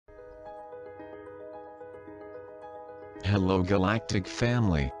Hello Galactic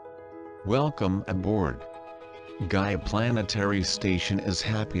family. Welcome aboard. Gaia Planetary Station is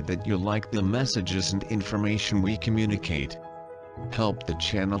happy that you like the messages and information we communicate. Help the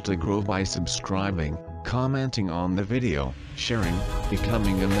channel to grow by subscribing, commenting on the video, sharing,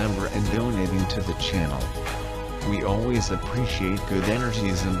 becoming a member and donating to the channel. We always appreciate good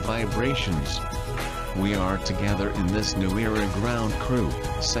energies and vibrations. We are together in this new era ground crew.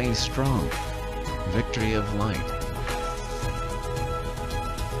 Stay strong. Victory of light.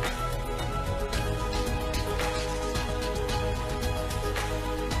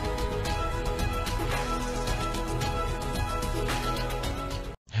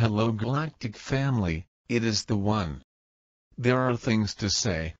 Hello Galactic family, it is the one. There are things to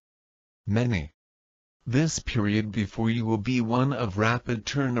say. Many. This period before you will be one of rapid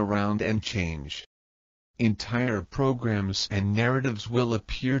turnaround and change. Entire programs and narratives will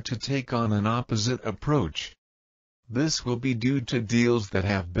appear to take on an opposite approach. This will be due to deals that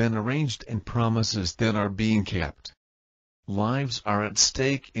have been arranged and promises that are being kept. Lives are at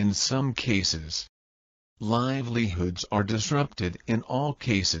stake in some cases. Livelihoods are disrupted in all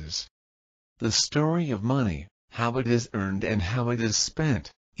cases. The story of money, how it is earned and how it is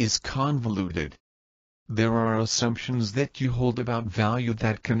spent, is convoluted. There are assumptions that you hold about value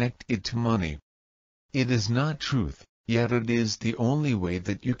that connect it to money. It is not truth, yet it is the only way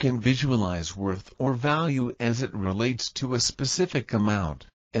that you can visualize worth or value as it relates to a specific amount,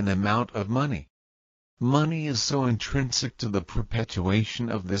 an amount of money. Money is so intrinsic to the perpetuation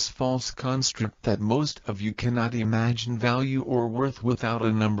of this false construct that most of you cannot imagine value or worth without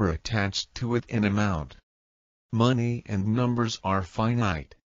a number attached to it in amount. Money and numbers are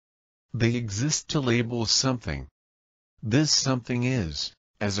finite. They exist to label something. This something is,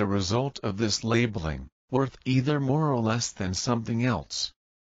 as a result of this labeling, worth either more or less than something else.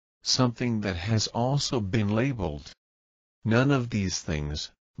 Something that has also been labeled. None of these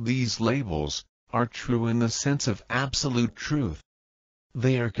things, these labels, are true in the sense of absolute truth.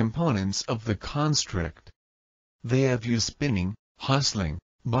 They are components of the construct. They have you spinning, hustling,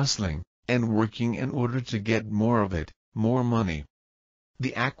 bustling, and working in order to get more of it, more money.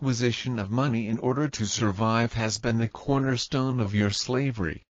 The acquisition of money in order to survive has been the cornerstone of your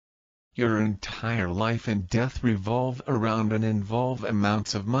slavery. Your entire life and death revolve around and involve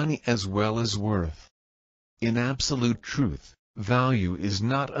amounts of money as well as worth. In absolute truth, value is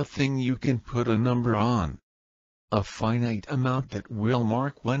not a thing you can put a number on. A finite amount that will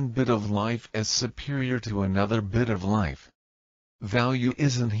mark one bit of life as superior to another bit of life. Value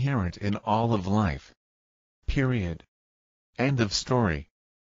is inherent in all of life. Period. End of story.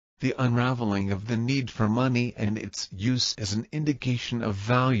 The unraveling of the need for money and its use as an indication of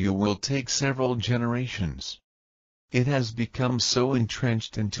value will take several generations. It has become so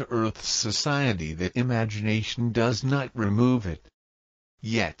entrenched into Earth's society that imagination does not remove it.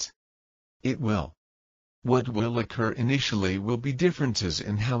 Yet. It will. What will occur initially will be differences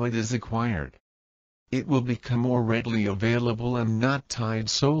in how it is acquired. It will become more readily available and not tied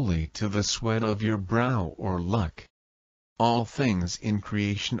solely to the sweat of your brow or luck. All things in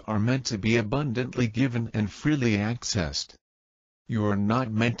creation are meant to be abundantly given and freely accessed. You are not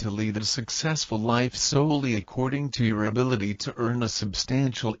meant to lead a successful life solely according to your ability to earn a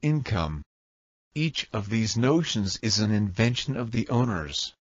substantial income. Each of these notions is an invention of the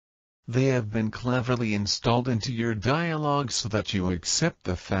owners. They have been cleverly installed into your dialogue so that you accept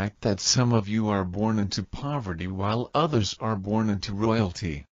the fact that some of you are born into poverty while others are born into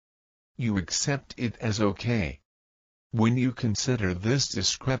royalty. You accept it as okay. When you consider this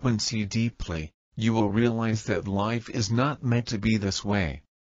discrepancy deeply, you will realize that life is not meant to be this way.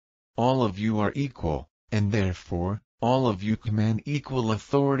 All of you are equal, and therefore, all of you command equal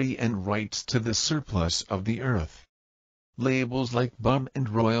authority and rights to the surplus of the earth. Labels like bum and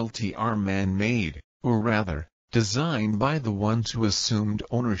royalty are man-made, or rather, designed by the ones who assumed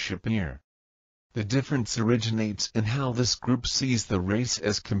ownership here. The difference originates in how this group sees the race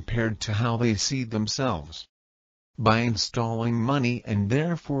as compared to how they see themselves. By installing money and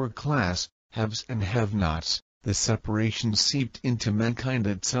therefore class, haves and have-nots, the separation seeped into mankind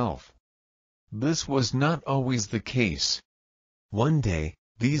itself. This was not always the case. One day,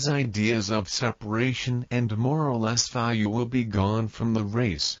 these ideas of separation and more or less value will be gone from the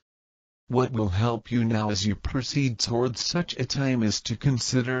race. What will help you now as you proceed towards such a time is to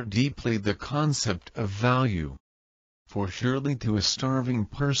consider deeply the concept of value. For surely to a starving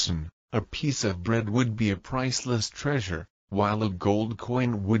person, a piece of bread would be a priceless treasure, while a gold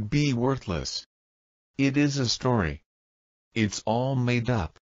coin would be worthless. It is a story. It's all made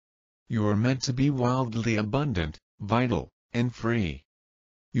up. You're meant to be wildly abundant, vital, and free.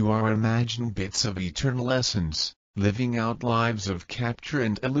 You are imagined bits of eternal essence, living out lives of capture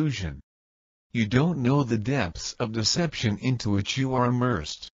and illusion. You don't know the depths of deception into which you are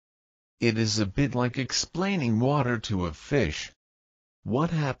immersed. It is a bit like explaining water to a fish.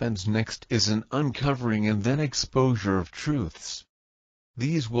 What happens next is an uncovering and then exposure of truths.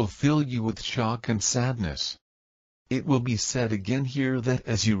 These will fill you with shock and sadness. It will be said again here that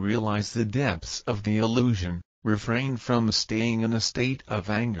as you realize the depths of the illusion, refrain from staying in a state of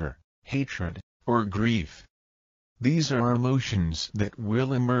anger, hatred, or grief. These are emotions that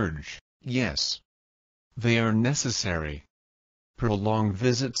will emerge, yes. They are necessary. Prolonged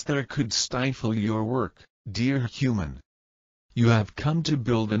visits there could stifle your work, dear human. You have come to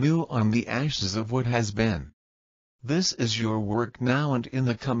build anew on the ashes of what has been. This is your work now and in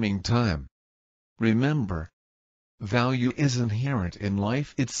the coming time. Remember, value is inherent in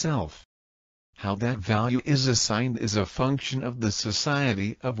life itself. How that value is assigned is a function of the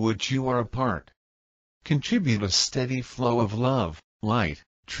society of which you are a part. Contribute a steady flow of love, light,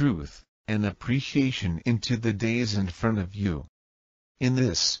 truth, and appreciation into the days in front of you. In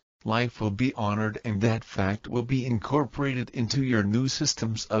this, life will be honored and that fact will be incorporated into your new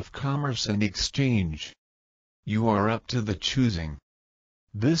systems of commerce and exchange. You are up to the choosing.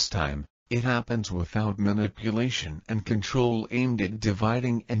 This time, it happens without manipulation and control aimed at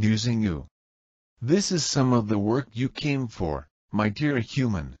dividing and using you. This is some of the work you came for, my dear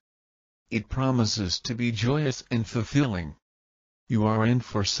human. It promises to be joyous and fulfilling. You are in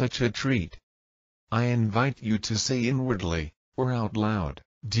for such a treat. I invite you to say inwardly, or out loud,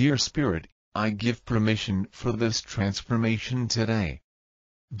 Dear Spirit, I give permission for this transformation today.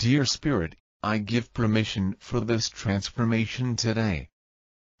 Dear Spirit, I give permission for this transformation today.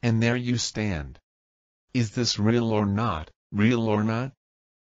 And there you stand. Is this real or not, real or not?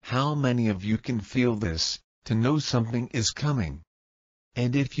 How many of you can feel this, to know something is coming?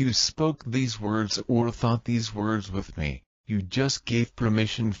 And if you spoke these words or thought these words with me, you just gave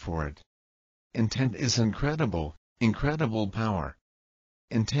permission for it. Intent is incredible, incredible power.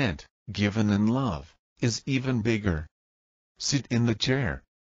 Intent, given in love, is even bigger. Sit in the chair.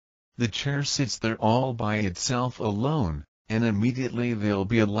 The chair sits there all by itself alone, and immediately there'll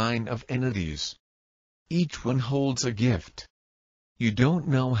be a line of entities. Each one holds a gift. You don't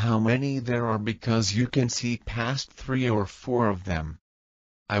know how many there are because you can see past 3 or 4 of them.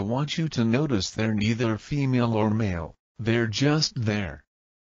 I want you to notice they're neither female or male, they're just there.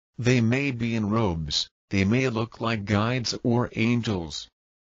 They may be in robes, they may look like guides or angels.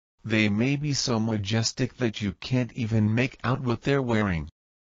 They may be so majestic that you can't even make out what they're wearing.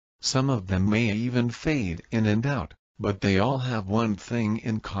 Some of them may even fade in and out, but they all have one thing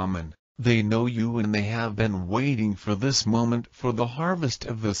in common. They know you and they have been waiting for this moment for the harvest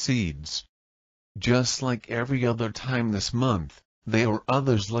of the seeds. Just like every other time this month, they or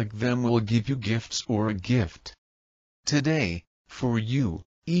others like them will give you gifts or a gift. Today, for you,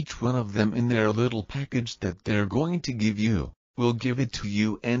 each one of them in their little package that they're going to give you, will give it to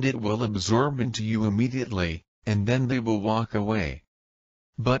you and it will absorb into you immediately, and then they will walk away.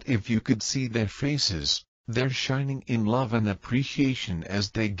 But if you could see their faces, they're shining in love and appreciation as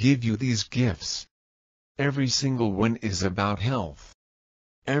they give you these gifts. Every single one is about health.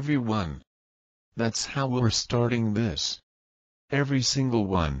 Every one. That's how we're starting this. Every single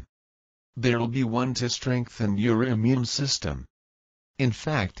one. There'll be one to strengthen your immune system. In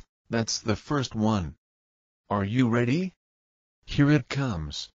fact, that's the first one. Are you ready? Here it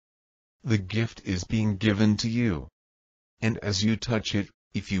comes. The gift is being given to you. And as you touch it,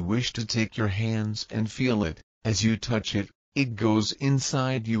 if you wish to take your hands and feel it, as you touch it, it goes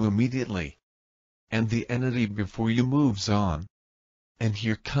inside you immediately. And the entity before you moves on. And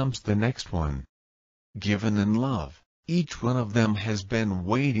here comes the next one. Given in love, each one of them has been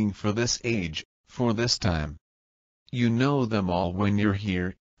waiting for this age, for this time. You know them all when you're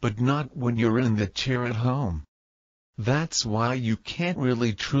here, but not when you're in the chair at home. That's why you can't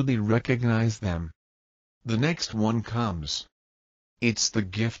really truly recognize them. The next one comes. It's the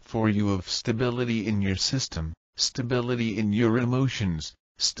gift for you of stability in your system, stability in your emotions,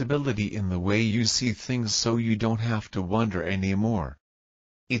 stability in the way you see things so you don't have to wonder anymore.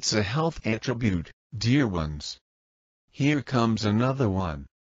 It's a health attribute, dear ones. Here comes another one.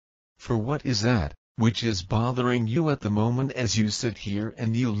 For what is that, which is bothering you at the moment as you sit here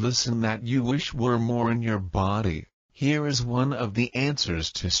and you listen that you wish were more in your body? Here is one of the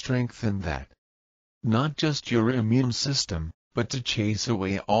answers to strengthen that. Not just your immune system, but to chase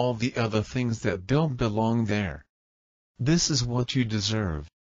away all the other things that don't belong there. This is what you deserve.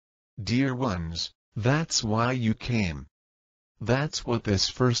 Dear ones, that's why you came. That's what this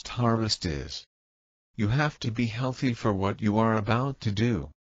first harvest is. You have to be healthy for what you are about to do.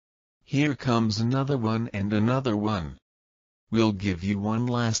 Here comes another one and another one. We'll give you one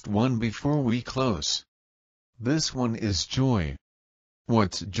last one before we close. This one is joy.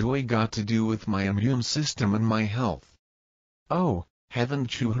 What's joy got to do with my immune system and my health? Oh,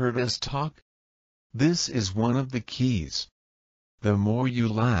 haven't you heard us talk? This is one of the keys. The more you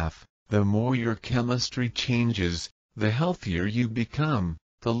laugh, the more your chemistry changes, the healthier you become,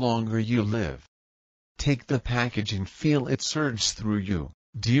 the longer you live. Take the package and feel it surge through you,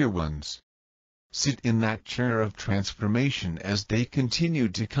 dear ones. Sit in that chair of transformation as they continue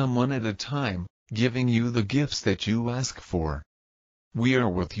to come one at a time, giving you the gifts that you ask for. We are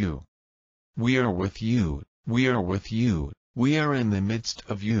with you. We are with you, we are with you, we are in the midst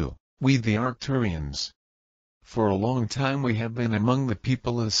of you, we the Arcturians. For a long time we have been among the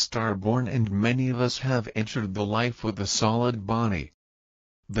people as starborn, and many of us have entered the life with a solid body.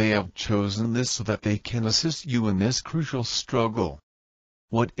 They have chosen this so that they can assist you in this crucial struggle.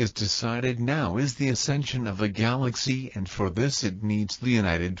 What is decided now is the ascension of a galaxy, and for this it needs the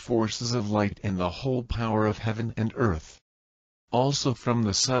united forces of light and the whole power of heaven and earth. Also from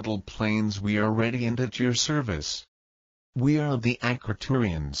the subtle planes we are ready and at your service. We are the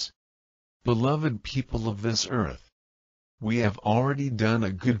Arcturians. Beloved people of this earth. We have already done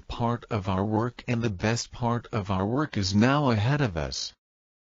a good part of our work, and the best part of our work is now ahead of us.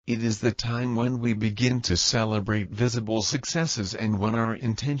 It is the time when we begin to celebrate visible successes and when our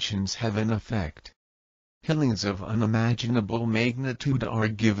intentions have an effect. Healings of unimaginable magnitude are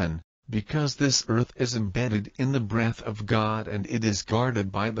given, because this earth is embedded in the breath of God and it is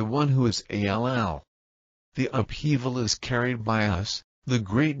guarded by the one who is ALL. The upheaval is carried by us, the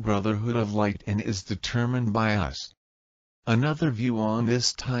great brotherhood of light, and is determined by us. Another view on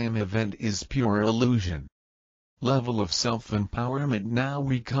this time event is pure illusion. Level of self-empowerment. Now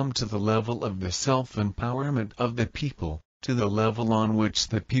we come to the level of the self-empowerment of the people, to the level on which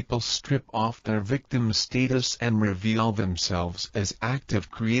the people strip off their victim status and reveal themselves as active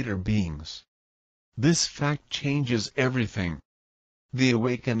creator beings. This fact changes everything. The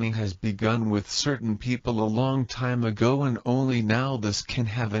awakening has begun with certain people a long time ago, and only now this can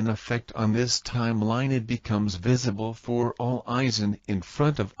have an effect on this timeline. It becomes visible for all eyes and in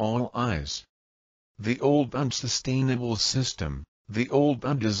front of all eyes. The old unsustainable system, the old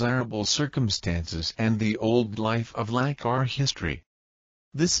undesirable circumstances, and the old life of lack are history.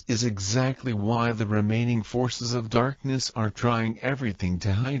 This is exactly why the remaining forces of darkness are trying everything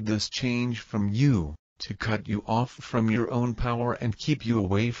to hide this change from you, to cut you off from your own power and keep you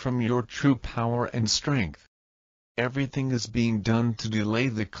away from your true power and strength. Everything is being done to delay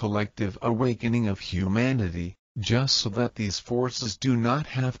the collective awakening of humanity, just so that these forces do not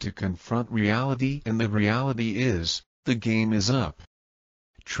have to confront reality, and the reality is, the game is up.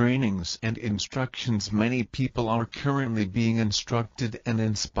 Trainings and instructions. Many people are currently being instructed and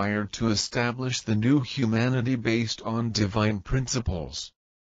inspired to establish the new humanity based on divine principles.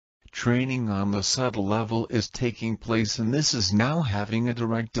 Training on the subtle level is taking place, and this is now having a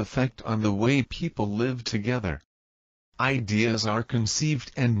direct effect on the way people live together. Ideas are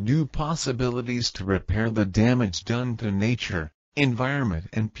conceived and new possibilities to repair the damage done to nature, environment,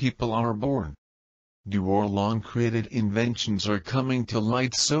 and people are born. New or long-created inventions are coming to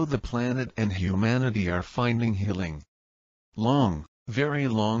light, so the planet and humanity are finding healing. Long, very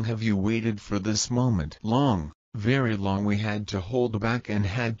long have you waited for this moment. Long, very long we had to hold back and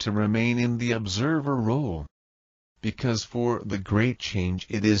had to remain in the observer role. Because for the great change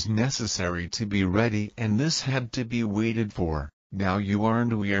it is necessary to be ready, and this had to be waited for. Now you are,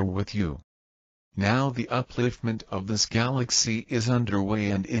 and we are with you. Now the upliftment of this galaxy is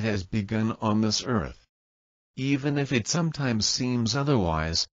underway, and it has begun on this earth. Even if it sometimes seems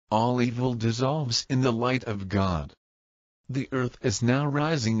otherwise, all evil dissolves in the light of God. The earth is now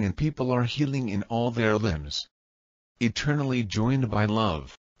rising and people are healing in all their limbs. Eternally joined by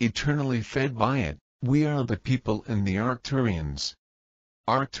love, eternally fed by it. We are the people and the Arcturians.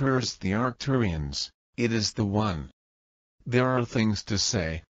 Arcturus, the Arcturians, it is the one. There are things to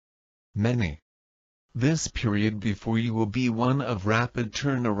say. Many. This period before you will be one of rapid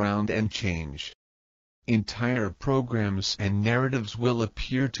turnaround and change. Entire programs and narratives will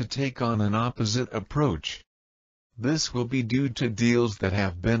appear to take on an opposite approach. This will be due to deals that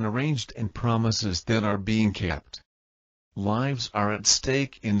have been arranged and promises that are being kept. Lives are at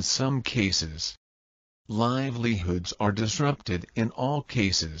stake in some cases. Livelihoods are disrupted in all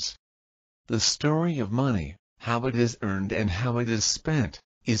cases. The story of money, how it is earned and how it is spent,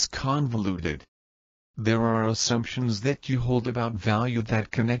 is convoluted. There are assumptions that you hold about value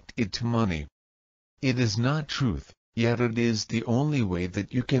that connect it to money. It is not truth, yet it is the only way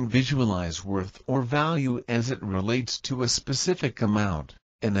that you can visualize worth or value as it relates to a specific amount.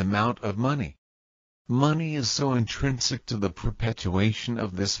 an amount of money. Money is so intrinsic to the perpetuation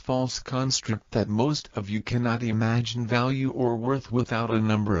of this false construct that most of you cannot imagine value or worth without a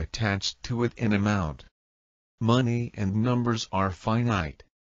number attached to it in amount. Money and numbers are finite.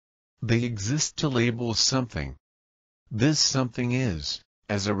 They exist to label something. This something is,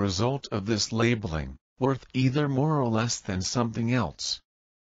 as a result of this labeling, worth either more or less than something else.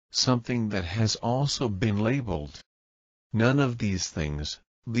 Something that has also been labeled. None of these things,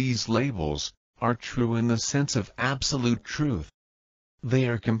 these labels, are true in the sense of absolute truth. They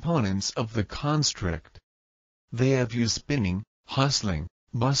are components of the construct. They have you spinning, hustling,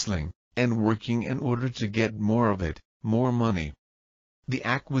 bustling, and working in order to get more of it, more money. The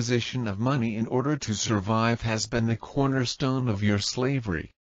acquisition of money in order to survive has been the cornerstone of your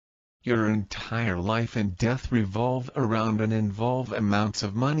slavery. Your entire life and death revolve around and involve amounts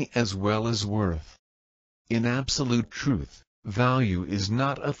of money as well as worth. In absolute truth, value is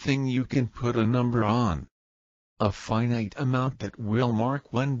not a thing you can put a number on. A finite amount that will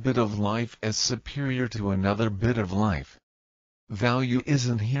mark one bit of life as superior to another bit of life. Value is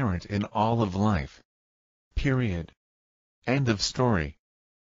inherent in all of life. Period. End of story.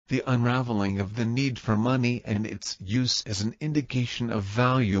 The unraveling of the need for money and its use as an indication of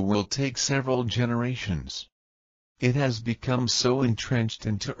value will take several generations. It has become so entrenched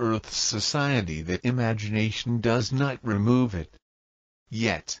into Earth's society that imagination does not remove it.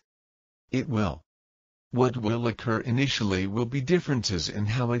 Yet, it will. What will occur initially will be differences in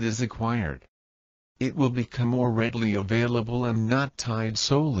how it is acquired. It will become more readily available and not tied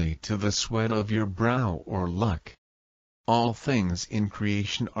solely to the sweat of your brow or luck. All things in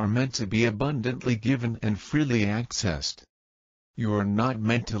creation are meant to be abundantly given and freely accessed. You are not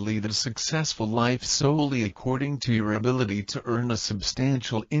meant to lead a successful life solely according to your ability to earn a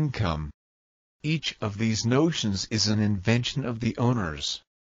substantial income. Each of these notions is an invention of the owners.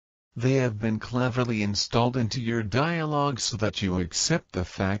 They have been cleverly installed into your dialogue so that you accept the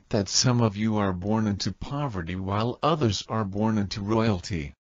fact that some of you are born into poverty while others are born into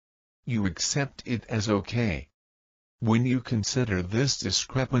royalty. You accept it as okay. When you consider this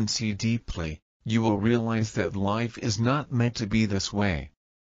discrepancy deeply, you will realize that life is not meant to be this way.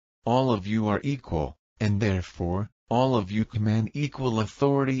 All of you are equal, and therefore, all of you command equal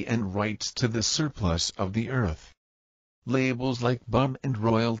authority and rights to the surplus of the earth. Labels like bum and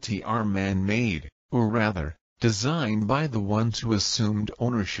royalty are man-made, or rather, designed by the ones who assumed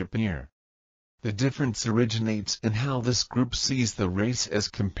ownership here. The difference originates in how this group sees the race as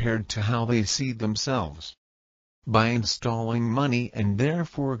compared to how they see themselves. By installing money and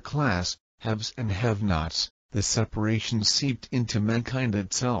therefore class, haves and have-nots, the separation seeped into mankind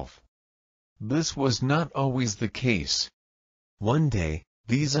itself. This was not always the case. One day,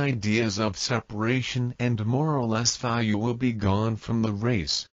 these ideas of separation and more or less value will be gone from the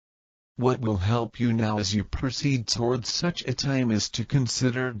race. What will help you now as you proceed towards such a time is to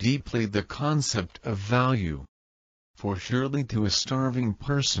consider deeply the concept of value. For surely to a starving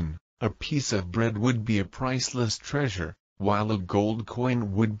person, a piece of bread would be a priceless treasure, while a gold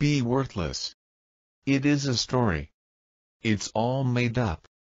coin would be worthless. It is a story. It's all made up.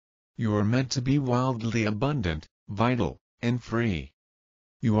 You are meant to be wildly abundant, vital, and free.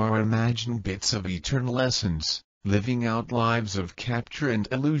 You are imagined bits of eternal essence, living out lives of capture and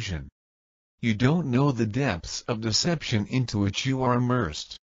illusion. You don't know the depths of deception into which you are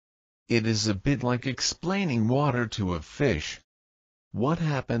immersed. It is a bit like explaining water to a fish. What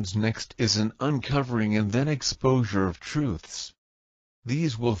happens next is an uncovering and then exposure of truths.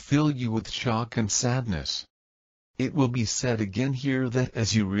 These will fill you with shock and sadness. It will be said again here that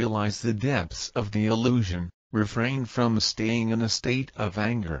as you realize the depths of the illusion, refrain from staying in a state of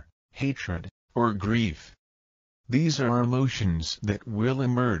anger, hatred, or grief. These are emotions that will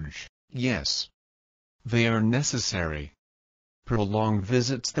emerge, yes. They are necessary. Prolonged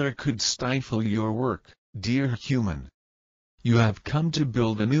visits there could stifle your work, dear human. You have come to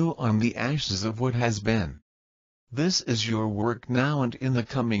build anew on the ashes of what has been. This is your work now and in the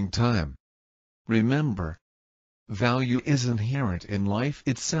coming time. Remember, value is inherent in life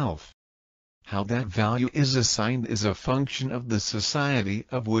itself. How that value is assigned is a function of the society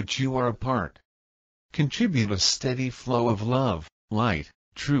of which you are a part. Contribute a steady flow of love, light,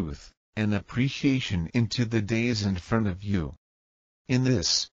 truth, and appreciation into the days in front of you. In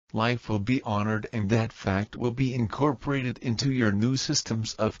this, life will be honored and that fact will be incorporated into your new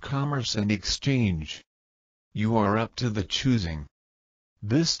systems of commerce and exchange. You are up to the choosing.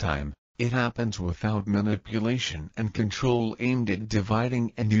 This time, it happens without manipulation and control aimed at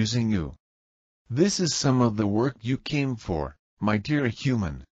dividing and using you. This is some of the work you came for, my dear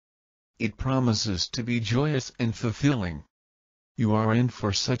human. It promises to be joyous and fulfilling. You are in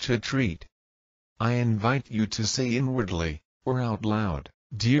for such a treat. I invite you to say inwardly, or out loud,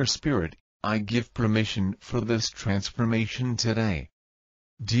 "Dear Spirit, I give permission for this transformation today.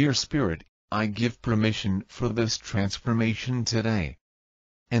 Dear Spirit, I give permission for this transformation today."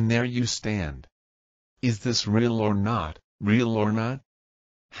 And there you stand. Is this real or not, real or not?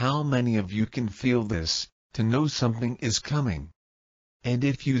 How many of you can feel this, to know something is coming? And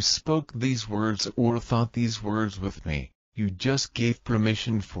if you spoke these words or thought these words with me, you just gave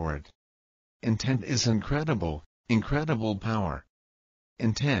permission for it. Intent is incredible, incredible power.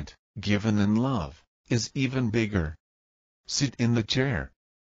 Intent, given in love, is even bigger. Sit in the chair.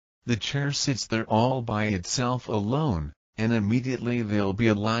 The chair sits there all by itself alone, and immediately there'll be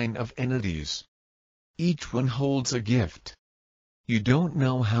a line of entities. Each one holds a gift. You don't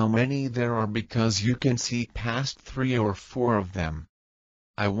know how many there are because you can see past 3 or 4 of them.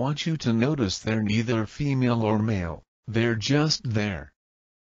 I want you to notice they're neither female or male, they're just there.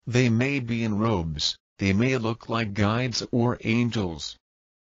 They may be in robes, they may look like guides or angels.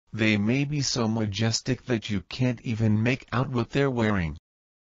 They may be so majestic that you can't even make out what they're wearing.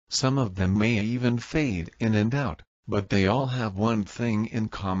 Some of them may even fade in and out, but they all have one thing in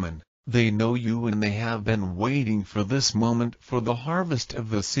common: they know you and they have been waiting for this moment for the harvest of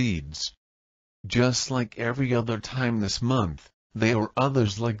the seeds. Just like every other time this month, they or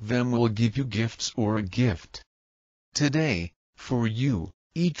others like them will give you gifts or a gift. Today, for you,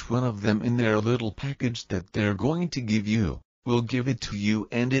 each one of them in their little package that they're going to give you, will give it to you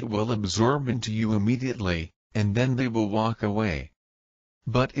and it will absorb into you immediately, and then they will walk away.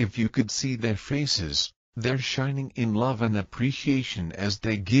 But if you could see their faces, they're shining in love and appreciation as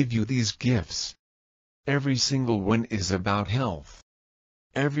they give you these gifts. Every single one is about health.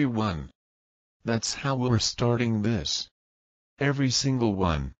 Every one. That's how we're starting this. Every single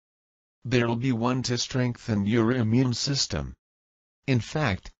one. There'll be one to strengthen your immune system. In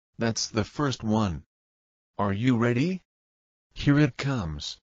fact, that's the first one. Are you ready? Here it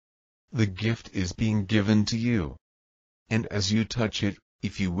comes. The gift is being given to you. And as you touch it,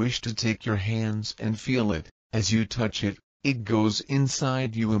 if you wish to take your hands and feel it, as you touch it, it goes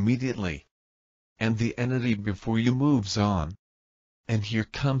inside you immediately. And the entity before you moves on. And here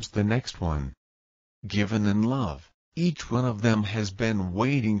comes the next one. Given in love, each one of them has been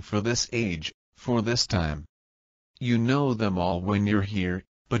waiting for this age, for this time. You know them all when you're here,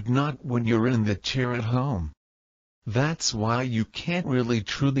 but not when you're in the chair at home. That's why you can't really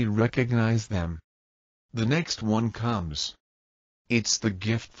truly recognize them. The next one comes. It's the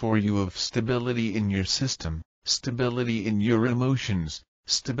gift for you of stability in your system, stability in your emotions,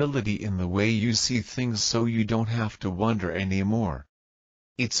 stability in the way you see things so you don't have to wonder anymore.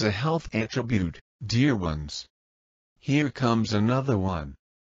 It's a health attribute, dear ones. Here comes another one.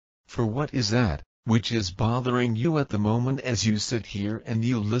 For what is that, which is bothering you at the moment as you sit here and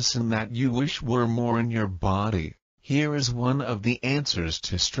you listen, that you wish were more in your body? Here is one of the answers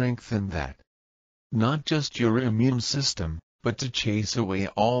to strengthen that. Not just your immune system, but to chase away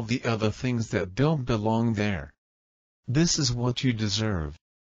all the other things that don't belong there. This is what you deserve.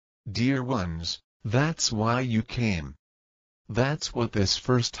 Dear ones, that's why you came. That's what this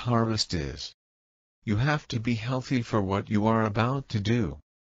first harvest is. You have to be healthy for what you are about to do.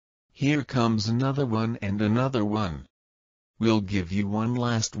 Here comes another one and another one. We'll give you one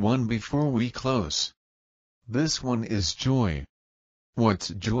last one before we close. This one is joy. What's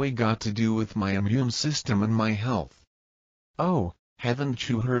joy got to do with my immune system and my health? Oh, haven't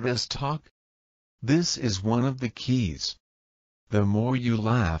you heard us talk? This is one of the keys. The more you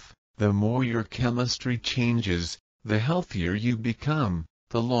laugh, the more your chemistry changes, the healthier you become,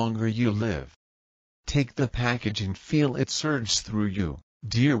 the longer you live. Take the package and feel it surge through you,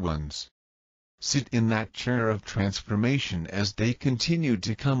 dear ones. Sit in that chair of transformation as they continue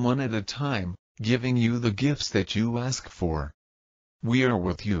to come one at a time, giving you the gifts that you ask for. We are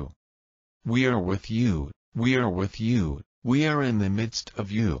with you. We are with you, we are with you, we are in the midst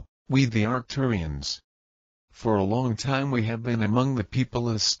of you, we the Arcturians. For a long time we have been among the people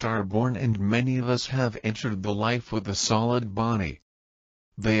as starborn, and many of us have entered the life with a solid body.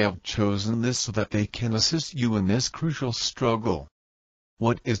 They have chosen this so that they can assist you in this crucial struggle.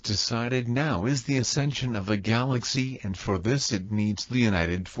 What is decided now is the ascension of a galaxy, and for this it needs the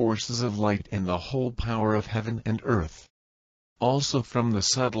united forces of light and the whole power of heaven and earth. Also from the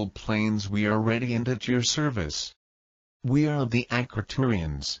subtle planes we are ready and at your service. We are the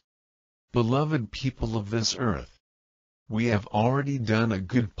Arcturians. Beloved people of this earth. We have already done a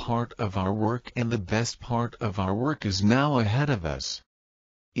good part of our work, and the best part of our work is now ahead of us.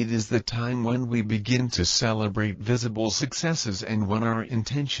 It is the time when we begin to celebrate visible successes and when our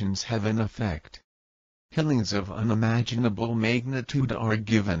intentions have an effect. Healings of unimaginable magnitude are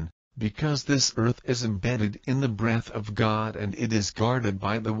given, because this earth is embedded in the breath of God and it is guarded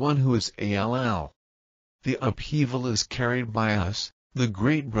by the one who is ALL. The upheaval is carried by us, the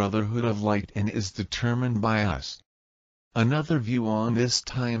great brotherhood of light, and is determined by us. Another view on this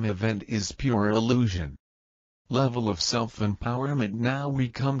time event is pure illusion. Level of self-empowerment. Now we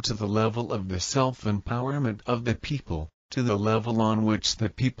come to the level of the self-empowerment of the people, to the level on which the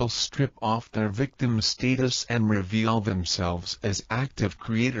people strip off their victim status and reveal themselves as active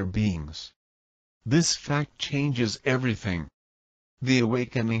creator beings. This fact changes everything. The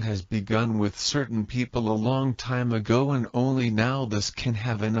awakening has begun with certain people a long time ago, and only now this can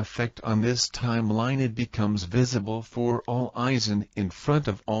have an effect on this timeline. It becomes visible for all eyes and in front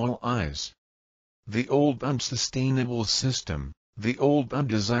of all eyes. The old unsustainable system, the old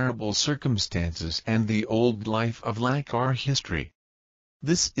undesirable circumstances, and the old life of lack are history.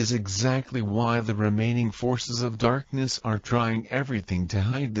 This is exactly why the remaining forces of darkness are trying everything to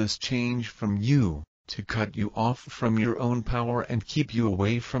hide this change from you, to cut you off from your own power and keep you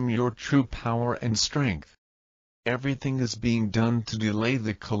away from your true power and strength. Everything is being done to delay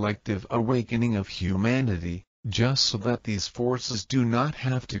the collective awakening of humanity, just so that these forces do not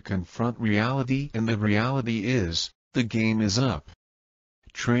have to confront reality, and the reality is, the game is up.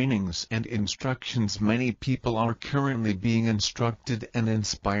 Trainings and instructions. Many people are currently being instructed and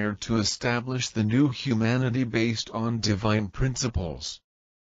inspired to establish the new humanity based on divine principles.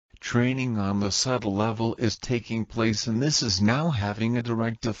 Training on the subtle level is taking place, and this is now having a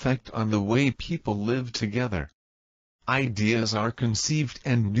direct effect on the way people live together. Ideas are conceived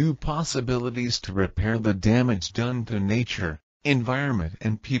and new possibilities to repair the damage done to nature, environment,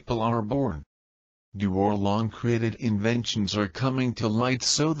 and people are born. New or long-created inventions are coming to light,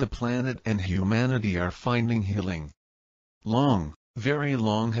 so the planet and humanity are finding healing. Long, very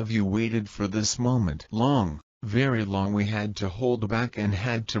long have you waited for this moment. Long, very long we had to hold back and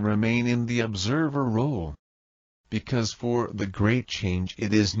had to remain in the observer role. Because for the great change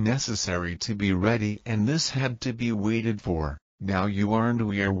it is necessary to be ready, and this had to be waited for. Now you are and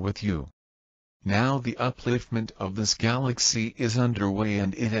we are with you. Now the upliftment of this galaxy is underway,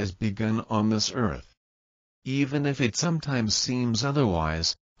 and it has begun on this earth. Even if it sometimes seems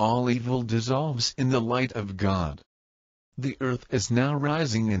otherwise, all evil dissolves in the light of God. The earth is now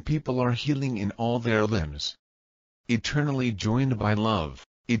rising and people are healing in all their limbs. Eternally joined by love,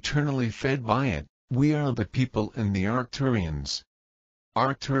 eternally fed by it, we are the people and the Arcturians.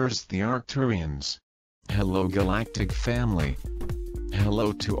 Arcturs, the Arcturians. Hello Galactic family.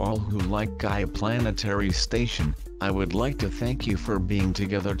 Hello to all who like Gaia Planetary Station. I would like to thank you for being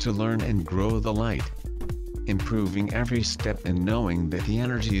together to learn and grow the light. Improving every step and knowing that the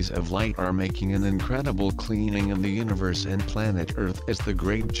energies of light are making an incredible cleaning of the universe, and planet Earth is the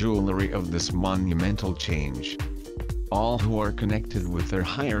great jewelry of this monumental change. All who are connected with their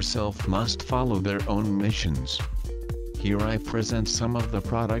higher self must follow their own missions. Here I present some of the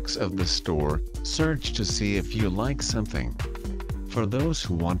products of the store. Search to see if you like something. For those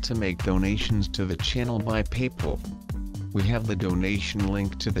who want to make donations to the channel by PayPal, we have the donation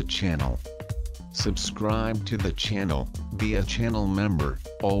link to the channel. Subscribe to the channel, be a channel member,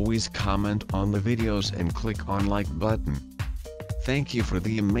 always comment on the videos and click on like button. Thank you for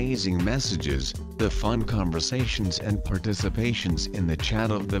the amazing messages, the fun conversations and participations in the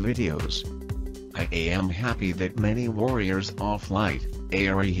chat of the videos. I am happy that many warriors of light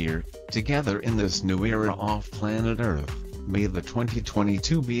are here, together in this new era of planet Earth. May the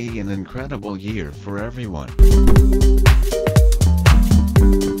 2022 be an incredible year for everyone.